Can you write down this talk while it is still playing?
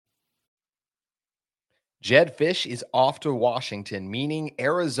Jedd Fisch is off to Washington, meaning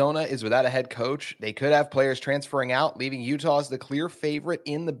Arizona is without a head coach. They could have players transferring out, leaving Utah as the clear favorite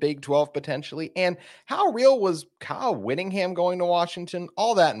in the Big 12 potentially. And how real was Kyle Whittingham going to Washington?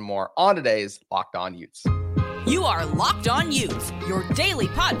 All that and more on today's Locked On Utes. You are Locked On Utes, your daily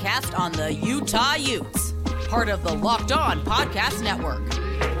podcast on the Utah Utes. Part of the Locked On Podcast Network.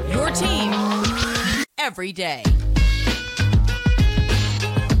 Your team every day.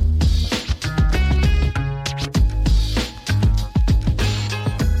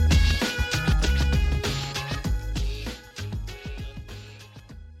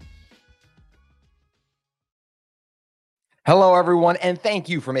 Hello, everyone, and thank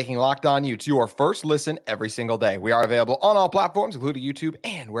you for making Locked On Utes your first listen every single day. We are available on all platforms, including YouTube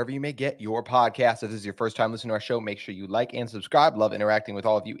and wherever you may get your podcasts. If this is your first time listening to our show, make sure you like and subscribe. Love interacting with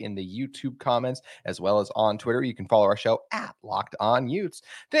all of you in the YouTube comments, as well as on Twitter. You can follow our show at Locked On Utes.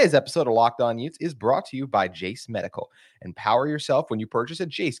 Today's episode of Locked On Utes is brought to you by Jase Medical. Empower yourself when you purchase a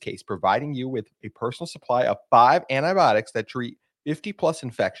Jase case, providing you with a personal supply of 5 antibiotics that treat 50 plus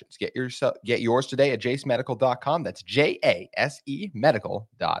infections. Get yours today at jasemedical.com. That's JASE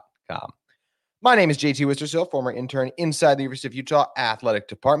medical.com. My name is JT Wistersill, former intern inside the University of Utah Athletic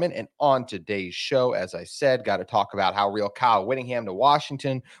Department. And on today's show, as I said, got to talk about how real Kyle Whittingham to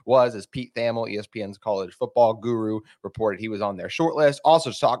Washington was, as Pete Thamel, ESPN's college football guru, reported he was on their short list.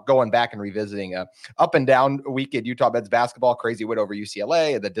 Also going back and revisiting a up and down week at Utah men's basketball, crazy win over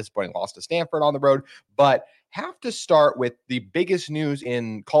UCLA, and the disappointing loss to Stanford on the road. But have to start with the biggest news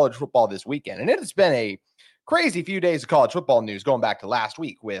in college football this weekend. And it has been a crazy few days of college football news going back to last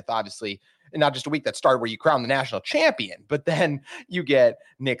week, with obviously not just a week that started where you crown the national champion, but then you get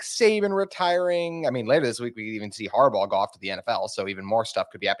Nick Saban retiring. I mean, later this week, we could even see Harbaugh go off to the NFL. So even more stuff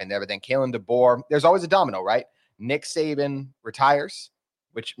could be happening there. But then Kalen DeBoer, there's always a domino, right? Nick Saban retires,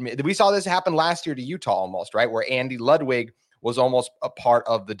 which we saw this happen last year to Utah almost, right? Where Andy Ludwig was almost a part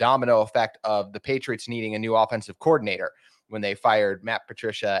of the domino effect of the Patriots needing a new offensive coordinator when they fired Matt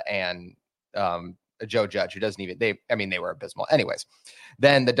Patricia and Joe Judge, who doesn't even, they were abysmal. Anyways,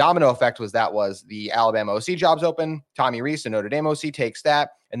 then the domino effect was the Alabama OC jobs open. Tommy Rees, the Notre Dame OC, takes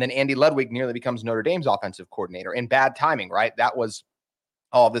that. And then Andy Ludwig nearly becomes Notre Dame's offensive coordinator in bad timing, right?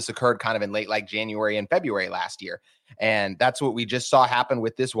 All of this occurred kind of in late January and February last year. And that's what we just saw happen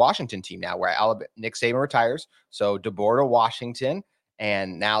with this Washington team now, where Nick Saban retires. So DeBoer to Washington.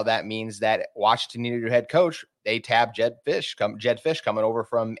 And now that means that Washington needed a head coach. They tab Jedd Fisch coming over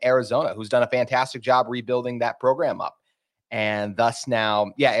from Arizona, who's done a fantastic job rebuilding that program up. And thus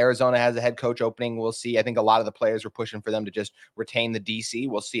now, Arizona has a head coach opening. We'll see. I think a lot of the players were pushing for them to just retain the DC.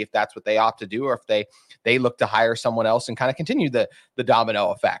 We'll see if that's what they opt to do, or if they look to hire someone else and kind of continue the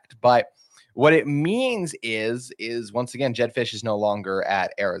domino effect. But what it means is once again, Jedd Fisch is no longer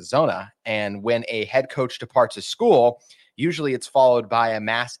at Arizona. And when a head coach departs a school, usually it's followed by a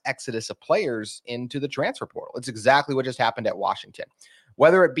mass exodus of players into the transfer portal. It's exactly what just happened at Washington.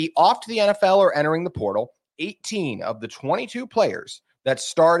 Whether it be off to the NFL or entering the portal, 18 of the 22 players that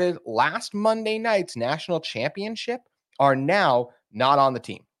started last Monday night's national championship are now not on the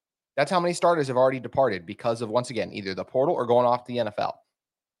team. That's how many starters have already departed because of, once again, either the portal or going off to the NFL.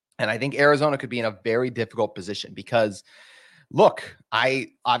 And I think Arizona could be in a very difficult position because, look,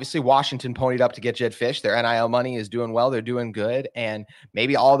 obviously Washington ponied up to get Jedd Fisch. Their NIL money is doing well. They're doing good. And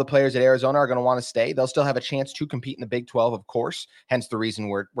maybe all the players at Arizona are going to want to stay. They'll still have a chance to compete in the Big 12, of course. Hence the reason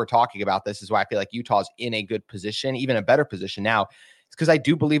we're talking about this is why I feel like Utah's in a good position, even a better position now. It's because I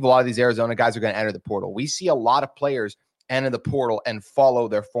do believe a lot of these Arizona guys are going to enter the portal. We see a lot of players enter the portal and follow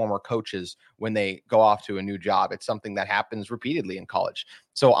their former coaches when they go off to a new job. It's something that happens repeatedly in college.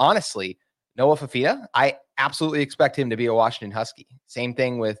 So honestly, Noah Fafita, I absolutely expect him to be a Washington Husky. Same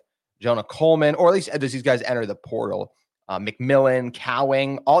thing with Jonah Coleman, or at least as these guys enter the portal. McMillan,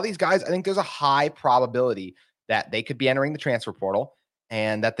 Cowing, all these guys, I think there's a high probability that they could be entering the transfer portal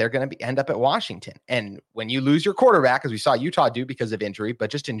and that they're going to end up at Washington. And when you lose your quarterback, as we saw Utah do because of injury,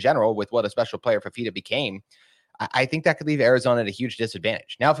 but just in general with what a special player Fafita became, I think that could leave Arizona at a huge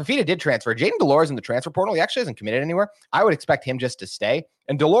disadvantage. Now, if Fafita did transfer, Jaden Delora is in the transfer portal. He actually hasn't committed anywhere. I would expect him just to stay.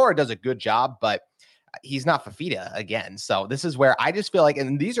 And Delora does a good job, but he's not Fafita again. So this is where I just feel like,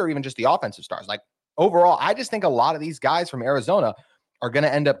 and these are even just the offensive stars. Like overall, I just think a lot of these guys from Arizona are going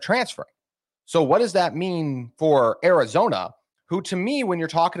to end up transferring. So what does that mean for Arizona, who to me, when you're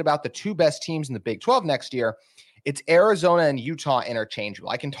talking about the two best teams in the Big 12 next year, it's Arizona and Utah interchangeable.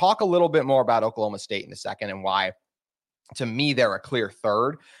 I can talk a little bit more about Oklahoma State in a second and why, to me, they're a clear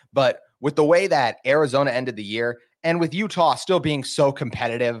third. But with the way that Arizona ended the year and with Utah still being so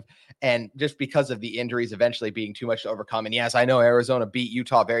competitive And just because of the injuries eventually being too much to overcome. And yes, I know Arizona beat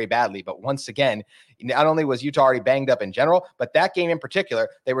Utah very badly, but once again, not only was Utah already banged up in general, but that game in particular,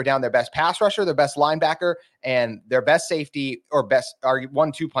 they were down their best pass rusher, their best linebacker, and their best safety or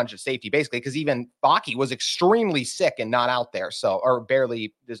 1-2 punch of safety, basically, because even Baki was extremely sick and not out there. So, or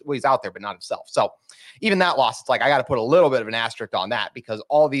barely, well, he's out there, but not himself. So even that loss, it's like, I got to put a little bit of an asterisk on that because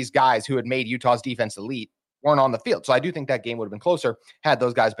all these guys who had made Utah's defense elite weren't on the field. So I do think that game would have been closer had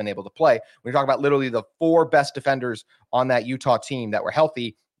those guys been able to play. When you talk about literally the 4 best defenders on that Utah team that were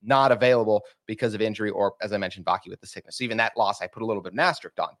healthy, not available because of injury, or as I mentioned, Baki with the sickness. So even that loss, I put a little bit of an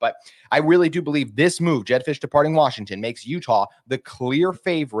asterisk on. But I really do believe this move, Jedd Fisch departing Washington, makes Utah the clear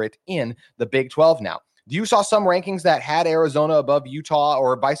favorite in the Big 12 now. You saw some rankings that had Arizona above Utah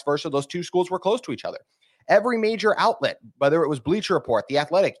or vice versa. Those two schools were close to each other. Every major outlet, whether it was Bleacher Report, The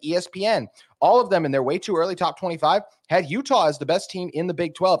Athletic, ESPN, all of them in their way too early top 25 had Utah as the best team in the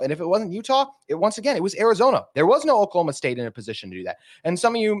Big 12. And if it wasn't Utah, it was Arizona. There was no Oklahoma State in a position to do that. And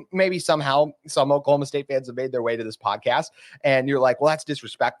some of you, maybe somehow, some Oklahoma State fans have made their way to this podcast and you're like, well, that's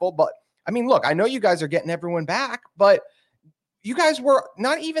disrespectful. But I mean, look, I know you guys are getting everyone back, but you guys were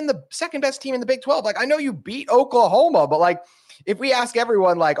not even the second best team in the Big 12. Like, I know you beat Oklahoma, but like, if we ask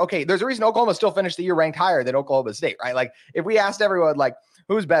everyone, like, okay, there's a reason Oklahoma still finished the year ranked higher than Oklahoma State, right? Like, if we asked everyone, like,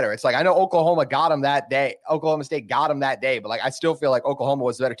 who's better? It's like, I know Oklahoma got them that day. Oklahoma State got them that day, but like, I still feel like Oklahoma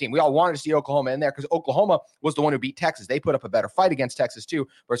was the better team. We all wanted to see Oklahoma in there because Oklahoma was the one who beat Texas. They put up a better fight against Texas too,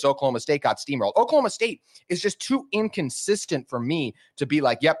 versus Oklahoma State got steamrolled. Oklahoma State is just too inconsistent for me to be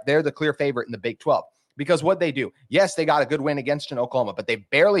like, yep, they're the clear favorite in the Big 12. Because what they do, yes, they got a good win against Oklahoma, but they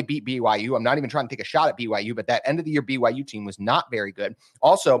barely beat BYU. I'm not even trying to take a shot at BYU, but that end of the year BYU team was not very good.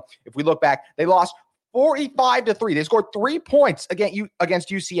 Also, if we look back, they lost 45-3. They scored 3 points against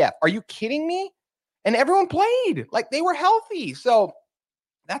UCF. Are you kidding me? And everyone played like they were healthy. So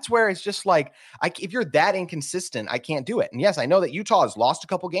that's where it's just like, if you're that inconsistent, I can't do it. And yes, I know that Utah has lost a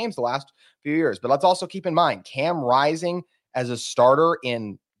couple games the last few years, but let's also keep in mind Cam Rising as a starter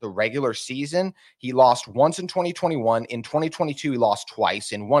in the regular season, he lost once in 2021. In 2022, he lost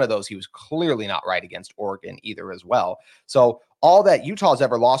twice. In one of those, he was clearly not right against Oregon either as well. So all that Utah's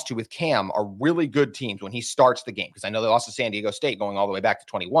ever lost to with Cam are really good teams when he starts the game. Because I know they lost to San Diego State going all the way back to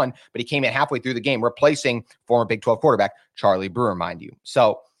 21, but he came in halfway through the game, replacing former Big 12 quarterback Charlie Brewer, mind you.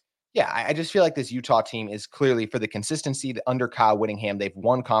 So yeah, I just feel like this Utah team is clearly, for the consistency under Kyle Whittingham, they've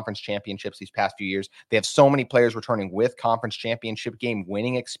won conference championships these past few years. They have so many players returning with conference championship game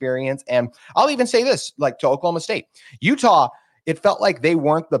winning experience. And I'll even say this, like to Oklahoma State, Utah, it felt like they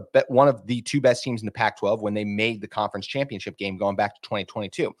weren't one of the 2 best teams in the Pac-12 when they made the conference championship game going back to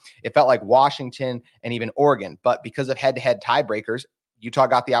 2022. It felt like Washington and even Oregon, but because of head-to-head tiebreakers, Utah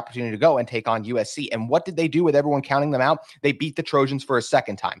got the opportunity to go and take on USC. And what did they do with everyone counting them out? They beat the Trojans for a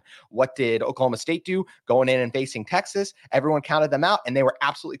second time. What did Oklahoma State do? Going in and facing Texas, everyone counted them out, and they were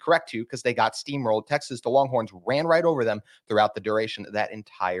absolutely correct to because they got steamrolled. Texas, the Longhorns, ran right over them throughout the duration of that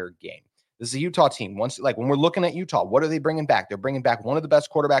entire game. This is a Utah team. When we're looking at Utah, what are they bringing back? They're bringing back one of the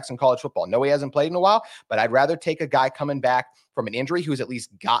best quarterbacks in college football. No, he hasn't played in a while, but I'd rather take a guy coming back from an injury who's at least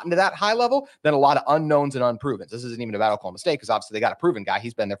gotten to that high level than a lot of unknowns and unprovens. This isn't even about Oklahoma State because obviously they got a proven guy.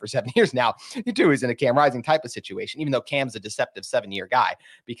 He's been there for 7 years now. He's in a Cam Rising type of situation, even though Cam's a deceptive 7-year guy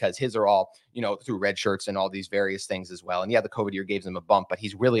because his are all, through red shirts and all these various things as well. And yeah, the COVID year gave him a bump, but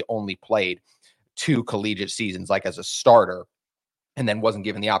he's really only played 2 collegiate seasons, like as a starter, and then wasn't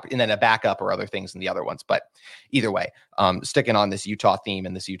given the opportunity, and then a backup or other things in the other ones. But either way, sticking on this Utah theme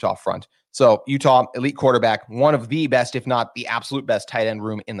and this Utah front. So Utah, elite quarterback, one of the best, if not the absolute best tight end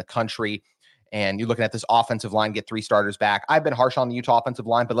room in the country. And you're looking at this offensive line, get 3 starters back. I've been harsh on the Utah offensive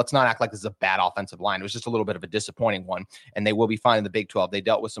line, but let's not act like this is a bad offensive line. It was just a little bit of a disappointing one, and they will be fine in the Big 12. They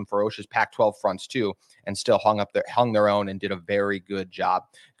dealt with some ferocious Pac-12 fronts too, and still hung their own and did a very good job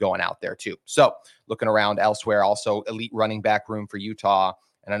going out there too. So looking around elsewhere, also elite running back room for Utah.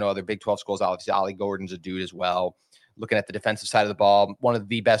 And I know other Big 12 schools, obviously Ollie Gordon's a dude as well. Looking at the defensive side of the ball, one of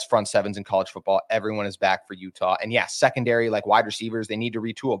the best front sevens in college football. Everyone is back for Utah. And yeah, secondary, like wide receivers, they need to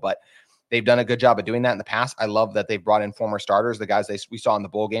retool, but they've done a good job of doing that in the past. I love that they've brought in former starters. The guys we saw in the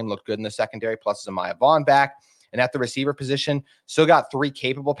bowl game looked good in the secondary, plus Zamaya Vaughn back. And at the receiver position, still got 3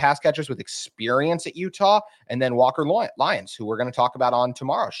 capable pass catchers with experience at Utah. And then Walker Lyons, who we're going to talk about on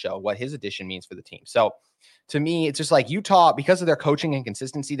tomorrow's show, what his addition means for the team. So to me, it's just like Utah, because of their coaching and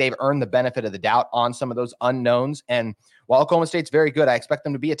consistency, they've earned the benefit of the doubt on some of those unknowns. And while Oklahoma State's very good, I expect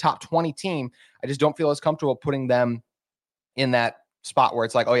them to be a top 20 team. I just don't feel as comfortable putting them in that spot where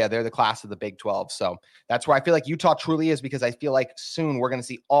it's like, oh yeah, they're the class of the Big 12. So that's where I feel like Utah truly is, because I feel like soon we're going to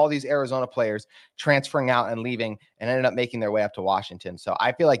see all these Arizona players transferring out and leaving and ended up making their way up to Washington. So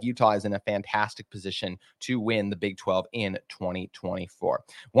I feel like Utah is in a fantastic position to win the Big 12 in 2024.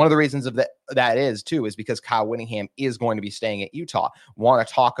 One of the reasons of that is because Kyle Whittingham is going to be staying at Utah. Want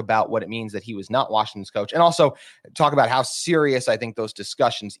to talk about what it means that he was not Washington's coach, and also talk about how serious I think those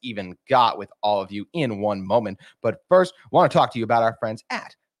discussions even got with all of you in one moment. But first, I want to talk to you about our friends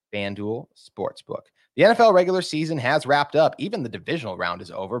at FanDuel Sportsbook. The NFL regular season has wrapped up. Even the divisional round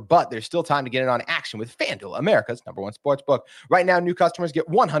is over, but there's still time to get in on action with FanDuel, America's #1 sportsbook. Right now, new customers get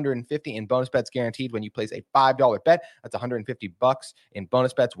 $150 in bonus bets guaranteed when you place a $5 bet. That's $150 in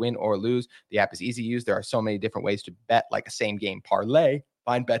bonus bets, win or lose. The app is easy to use. There are so many different ways to bet, like a same-game parlay.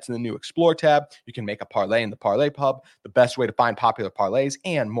 Find bets in the new Explore tab. You can make a parlay in the Parlay Pub, the best way to find popular parlays,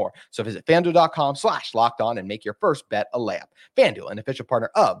 and more. So visit FanDuel.com/lockedon and make your first bet a layup. FanDuel, an official partner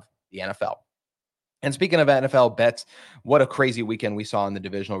of the NFL. And speaking of NFL bets, what a crazy weekend we saw in the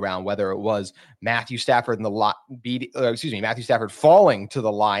divisional round, whether it was Matthew Stafford Matthew Stafford falling to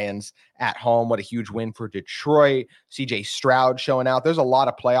the Lions at home. What a huge win for Detroit. CJ Stroud showing out. There's a lot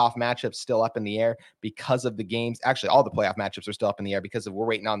of playoff matchups still up in the air because of the games. Actually, all the playoff matchups are still up in the air because we're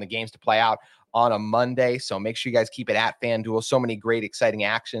waiting on the games to play out on a Monday. So make sure you guys keep it at FanDuel. So many great, exciting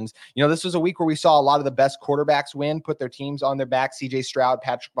actions. This was a week where we saw a lot of the best quarterbacks win, put their teams on their back. CJ Stroud,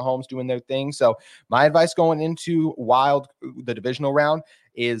 Patrick Mahomes doing their thing. So my advice going into the divisional round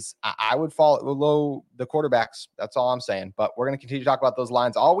is I would fall below the quarterbacks. That's all I'm saying. But we're going to continue to talk about those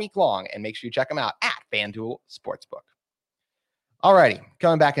lines all week long, and make sure you check them out at FanDuel Sportsbook. All righty,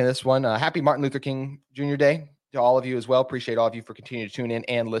 coming back in this one. Happy Martin Luther King Jr. Day to all of you as well. Appreciate all of you for continuing to tune in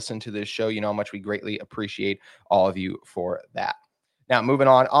and listen to this show. You know how much we greatly appreciate all of you for that. Now, moving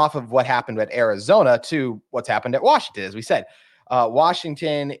on off of what happened at Arizona to what's happened at Washington. As we said,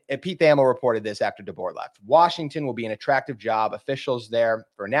 Washington, Pete Thamel reported this after DeBoer left. Washington will be an attractive job. Officials there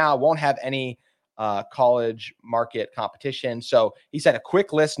for now won't have any college market competition. So he said a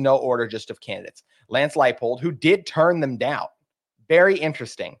quick list, no order, just of candidates. Lance Leipold, who did turn them down. Very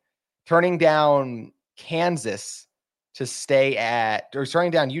interesting. Turning down Kansas to stay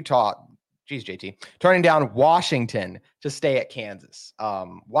turning down Utah. Geez, JT. Turning down Washington to stay at Kansas.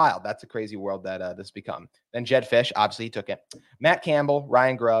 Wild. That's a crazy world that this become. Then Jedd Fisch, obviously he took it. Matt Campbell,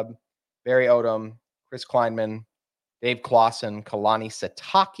 Ryan Grubb, Barry Odom, Chris Kleinman, Dave Clawson, Kalani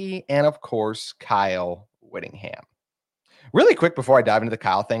Sitake, and of course, Kyle Whittingham. Really quick before I dive into the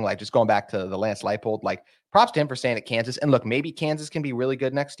Kyle thing, just going back to the Lance Leipold, props to him for staying at Kansas. And look, maybe Kansas can be really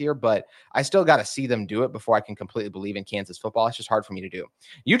good next year, but I still got to see them do it before I can completely believe in Kansas football. It's just hard for me to do.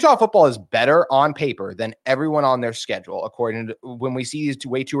 Utah football is better on paper than everyone on their schedule, according to when we see these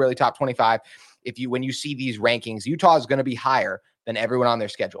way too early top 25. When you see these rankings, Utah is going to be higher than everyone on their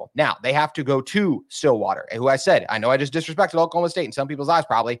schedule. Now, they have to go to Stillwater, who I know I just disrespected Oklahoma State in some people's eyes,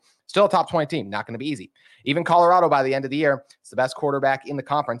 probably. Still a top 20 team. Not going to be easy. Even Colorado, by the end of the year, it's the best quarterback in the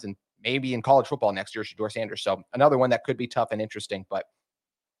conference and maybe in college football next year, Shedeur Sanders. So another one that could be tough and interesting, but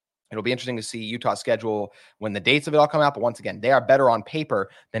it'll be interesting to see Utah's schedule when the dates of it all come out. But once again, they are better on paper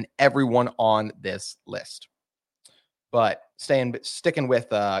than everyone on this list. But sticking with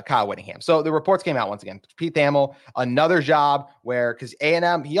Kyle Whittingham. So the reports came out once again. Pete Thamel, another job where, because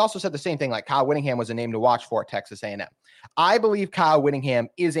A&M, he also said the same thing, Kyle Whittingham was a name to watch for at Texas A&M. I believe Kyle Whittingham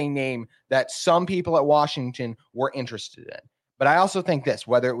is a name that some people at Washington were interested in. But I also think this,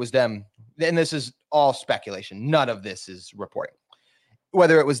 whether it was them, and this is all speculation, none of this is reporting,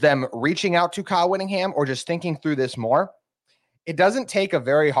 whether it was them reaching out to Kyle Whittingham or just thinking through this more, it doesn't take a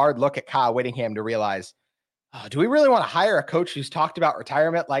very hard look at Kyle Whittingham to realize, do we really want to hire a coach who's talked about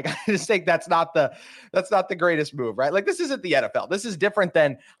retirement? I just think that's not the greatest move, right? This isn't the NFL. This is different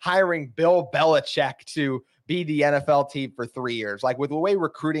than hiring Bill Belichick to be the NFL team for 3 years. With the way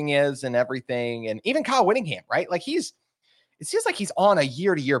recruiting is and everything, and even Kyle Whittingham, right? It seems like he's on a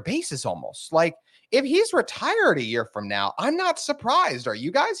year-to-year basis almost. If he's retired a year from now, I'm not surprised. Are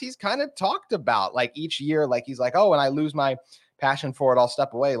you guys? He's kind of talked about each year, he's oh, when I lose my passion for it, I'll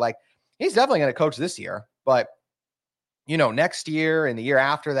step away. He's definitely going to coach this year, but next year and the year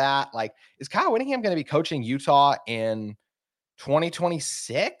after that, is Kyle Whittingham going to be coaching Utah in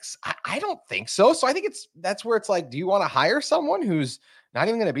 2026? I don't think so. So I think that's where it's do you want to hire someone who's not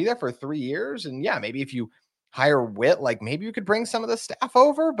even going to be there for 3 years? And yeah, maybe if you hire Witt, maybe you could bring some of the staff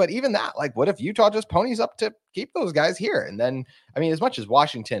over, but even that, what if Utah just ponies up to keep those guys here? And then, as much as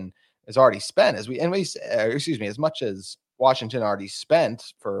Washington has already spent, as much as Washington already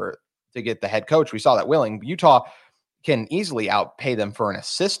spent to get the head coach, we saw that willing. Utah can easily outpay them for an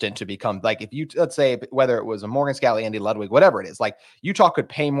assistant to become, like, if you, let's say, whether it was a Morgan Scalley, Andy Ludwig, whatever it is, like Utah could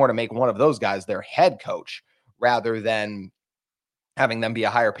pay more to make one of those guys their head coach rather than having them be a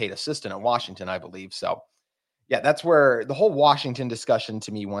higher paid assistant at Washington, I believe. So yeah, that's where the whole Washington discussion,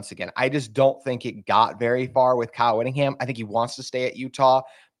 to me, once again, I just don't think it got very far with Kyle Whittingham. I think he wants to stay at Utah.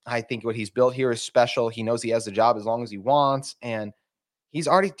 I think what he's built here is special. He knows he has the job as long as he wants. And he's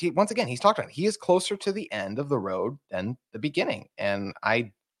already, once again, he's talked about it. He is closer to the end of the road than the beginning. And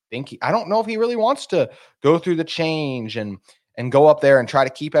I think, I don't know if he really wants to go through the change and go up there and try to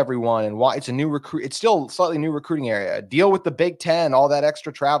keep everyone. And why it's a new recruit. It's still slightly new recruiting area. Deal with the Big 10, all that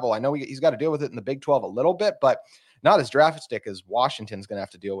extra travel. I know he's got to deal with it in the Big 12 a little bit, but not as drastic as Washington's going to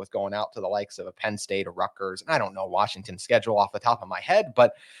have to deal with going out to the likes of a Penn State or Rutgers. And I don't know Washington's schedule off the top of my head,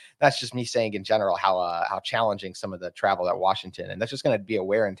 but that's just me saying in general how challenging some of the travel at Washington, and that's just going to be a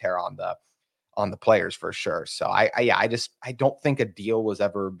wear and tear on the players for sure. So I don't think a deal was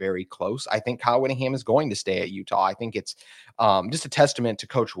ever very close. I think Kyle Whittingham is going to stay at Utah. I think it's just a testament to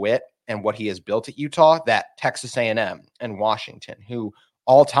Coach Witt and what he has built at Utah that Texas A&M and Washington, who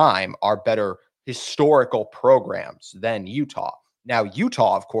all time are better historical programs than Utah. Now,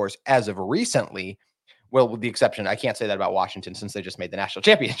 Utah, of course, as of recently, well, with the exception, I can't say that about Washington since they just made the national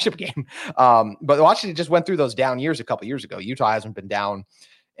championship game. But Washington just went through those down years a couple years ago. Utah hasn't been down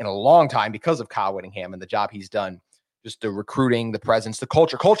in a long time because of Kyle Whittingham and the job he's done, just the recruiting, the presence, the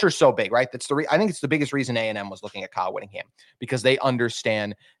culture. Culture is so big, right? I think it's the biggest reason A&M was looking at Kyle Whittingham, because they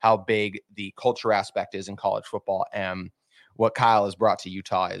understand how big the culture aspect is in college football. And what Kyle has brought to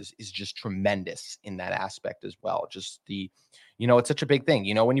Utah is just tremendous in that aspect as well. Just it's such a big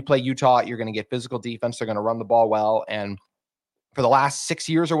thing. When you play Utah, you're going to get physical defense. They're going to run the ball well. And for the last 6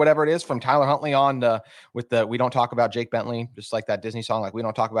 years or whatever it is, from Tyler Huntley on we don't talk about Jake Bentley, just like that Disney song, like we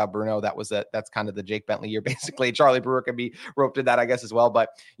don't talk about Bruno. That's kind of the Jake Bentley year, basically. Charlie Brewer can be roped in that, I guess, as well. But,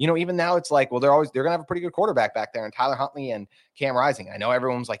 even now it's like, well, they're going to have a pretty good quarterback back there, and Tyler Huntley and Cam Rising. I know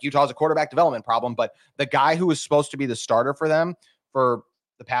everyone's like, Utah's a quarterback development problem, but the guy who was supposed to be the starter for them for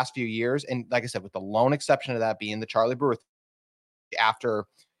the past few years, and like I said, with the lone exception of that being the Charlie Brewer after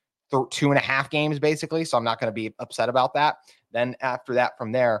 2.5 games, basically. So I'm not going to be upset about that. Then after that,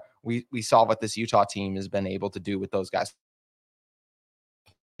 from there, we saw what this Utah team has been able to do with those guys.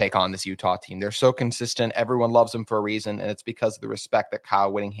 Take on this Utah team. They're so consistent. Everyone loves them for a reason. And it's because of the respect that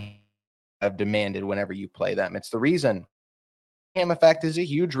Kyle Whittingham have demanded whenever you play them. It's the reason. Ham effect is a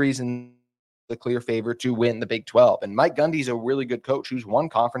huge reason, the clear favorite to win the Big 12. And Mike Gundy's a really good coach who's won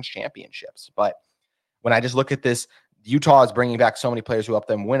conference championships. But when I just look at this, Utah is bringing back so many players who help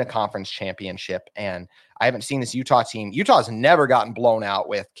them win a conference championship. And I haven't seen this Utah team. Utah's never gotten blown out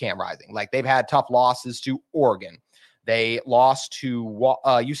with Cam Rising. Like, they've had tough losses to Oregon. They lost to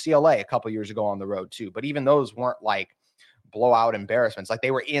UCLA a couple years ago on the road too. But even those weren't like blowout embarrassments. Like,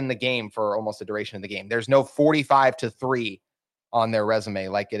 they were in the game for almost the duration of the game. There's no 45-3 on their resume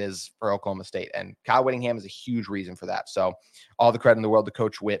like it is for Oklahoma State. And Kyle Whittingham is a huge reason for that. So all the credit in the world to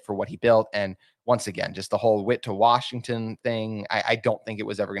Coach Witt for what he built. And once again, just the whole Witt to Washington thing, I don't think it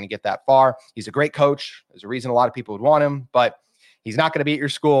was ever going to get that far. He's a great coach. There's a reason a lot of people would want him, but he's not going to be at your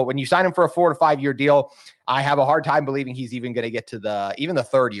school. When you sign him for a 4 to 5 year deal, I have a hard time believing he's even going to get to even the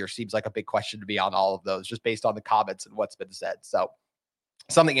third year seems like a big question to be on all of those, just based on the comments and what's been said. So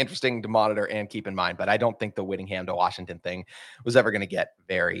something interesting to monitor and keep in mind, but I don't think the Whittingham to Washington thing was ever going to get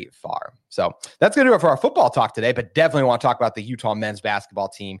very far. So that's going to do it for our football talk today, but definitely want to talk about the Utah men's basketball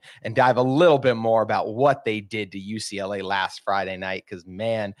team and dive a little bit more about what they did to UCLA last Friday night, because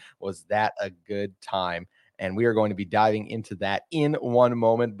man, was that a good time. And we are going to be diving into that in one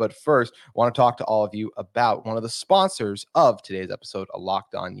moment. But first, I want to talk to all of you about one of the sponsors of today's episode of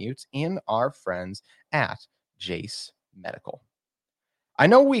Locked On Utes, in our friends at Jase Medical. I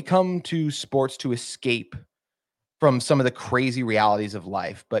know we come to sports to escape from some of the crazy realities of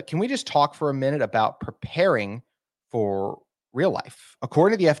life, but can we just talk for a minute about preparing for real life?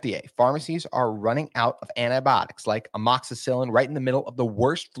 According to the FDA, pharmacies are running out of antibiotics like amoxicillin right in the middle of the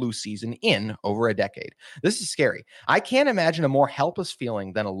worst flu season in over a decade. This is scary. I can't imagine a more helpless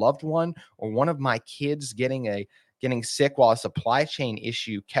feeling than a loved one or one of my kids getting sick while a supply chain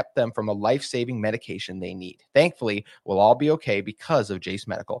issue kept them from a life-saving medication they need. Thankfully, we'll all be okay because of Jase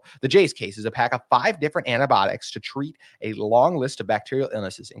Medical. The Jase case is a pack of 5 different antibiotics to treat a long list of bacterial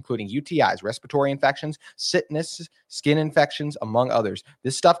illnesses, including UTIs, respiratory infections, sickness, skin infections, among others.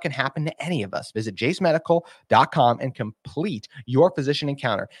 This stuff can happen to any of us. Visit jasemedical.com and complete your physician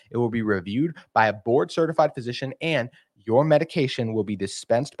encounter. It will be reviewed by a board-certified physician, and your medication will be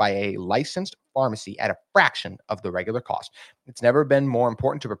dispensed by a licensed pharmacy at a fraction of the regular cost. It's never been more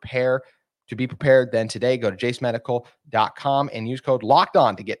important to prepare to be prepared, then today go to jacemedical.com and use code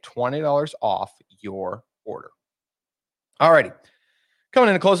LOCKEDON to get $20 off your order. All righty. Coming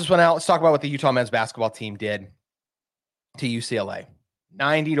in to close this one out, let's talk about what the Utah men's basketball team did to UCLA.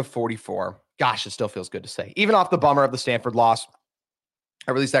 90-44. Gosh, it still feels good to say. Even off the bummer of the Stanford loss,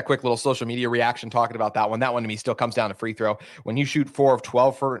 I released that quick little social media reaction talking about that one. That one to me still comes down to free throw. When you shoot 4 of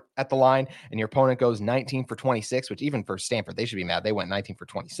 12 at the line and your opponent goes 19 for 26, which even for Stanford, they should be mad. They went 19 for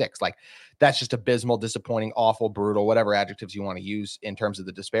 26. Like, that's just abysmal, disappointing, awful, brutal, whatever adjectives you want to use in terms of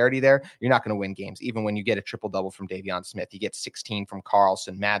the disparity there. You're not going to win games. Even when you get a triple-double from Davion Smith, you get 16 from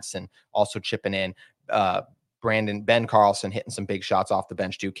Carlson, Madsen also chipping in, Ben Carlson hitting some big shots off the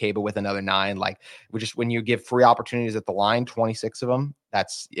bench too. Caba with another 9. Like, when you give free opportunities at the line, 26 of them,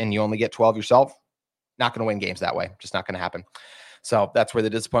 and you only get 12 yourself, not going to win games that way. Just not going to happen. So that's where the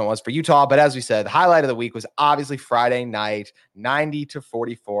disappointment was for Utah. But as we said, the highlight of the week was obviously Friday night,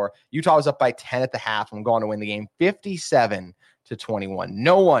 90-44. Utah was up by 10 at the half and going to win the game 57-21.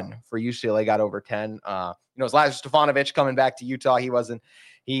 No one for UCLA got over 10. It's Lazar Stefanovic coming back to Utah.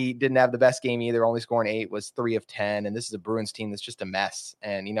 He didn't have the best game either, only scoring 8, was 3 of 10. And this is a Bruins team that's just a mess.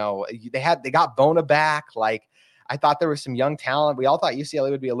 And, they got Bona back. Like, I thought there was some young talent. We all thought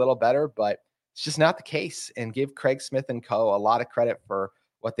UCLA would be a little better, but it's just not the case. And give Craig Smith and co. a lot of credit for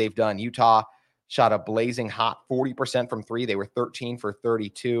what they've done. Utah shot a blazing hot 40% from 3. They were 13 for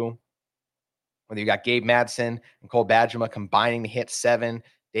 32. Whether you got Gabe Madsen and Cole Badgema combining to hit 7.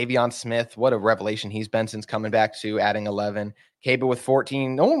 Davion Smith, what a revelation he's been since coming back to adding 11. Caba with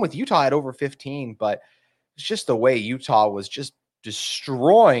 14. No one with Utah had over 15, but it's just the way Utah was just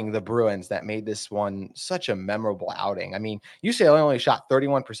destroying the Bruins that made this one such a memorable outing. I mean, UCLA only shot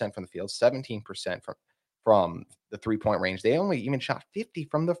 31% from the field, 17% from the three-point range. They only even shot 50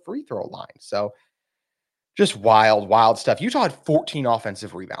 from the free throw line. So just wild stuff. Utah had 14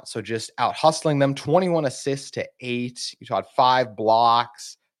 offensive rebounds, so just out hustling them. 21 assists to 8. Utah had 5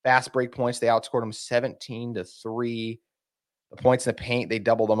 blocks. Fast break points, they outscored them 17-3. The points in the paint, they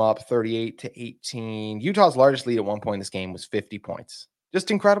doubled them up 38-18. Utah's largest lead at one point in this game was 50 points.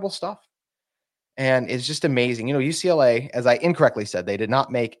 Just incredible stuff. And it's just amazing. UCLA, as I incorrectly said, they did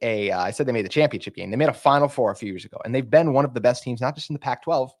not make I said they made the championship game. They made a Final Four a few years ago, and they've been one of the best teams, not just in the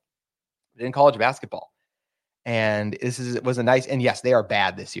Pac-12, but in college basketball. And it was a nice, and yes, they are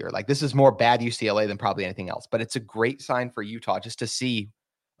bad this year. Like, this is more bad UCLA than probably anything else, but it's a great sign for Utah just to see,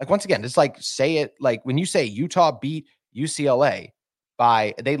 like, once again, just like say it, like when you say Utah beat UCLA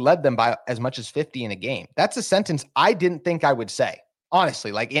they led them by as much as 50 in a game. That's a sentence I didn't think I would say,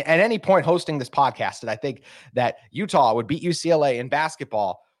 honestly. Like, at any point hosting this podcast, did I think that Utah would beat UCLA in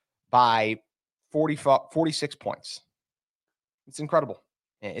basketball by 46 points? It's incredible.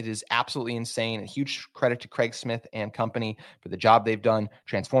 It is absolutely insane. A huge credit to Craig Smith and company for the job they've done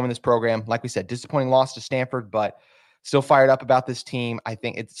transforming this program. Like we said, disappointing loss to Stanford, but still fired up about this team. I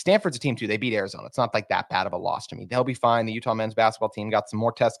think Stanford's a team too. They beat Arizona. It's not like that bad of a loss to me. They'll be fine. The Utah men's basketball team got some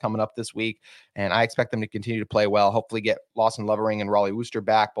more tests coming up this week, and I expect them to continue to play well. Hopefully get Lawson Lovering and Raleigh Wooster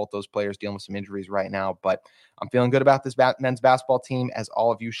back. Both those players dealing with some injuries right now, but I'm feeling good about this men's basketball team, as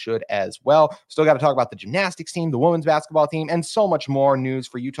all of you should as well. Still got to talk about the gymnastics team, the women's basketball team, and so much more news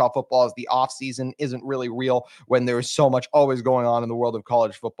for Utah football, as the offseason isn't really real when there is so much always going on in the world of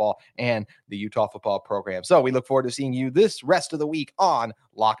college football and the Utah football program. So we look forward to seeing you this rest of the week on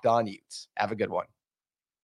Locked On Utes. Have a good one.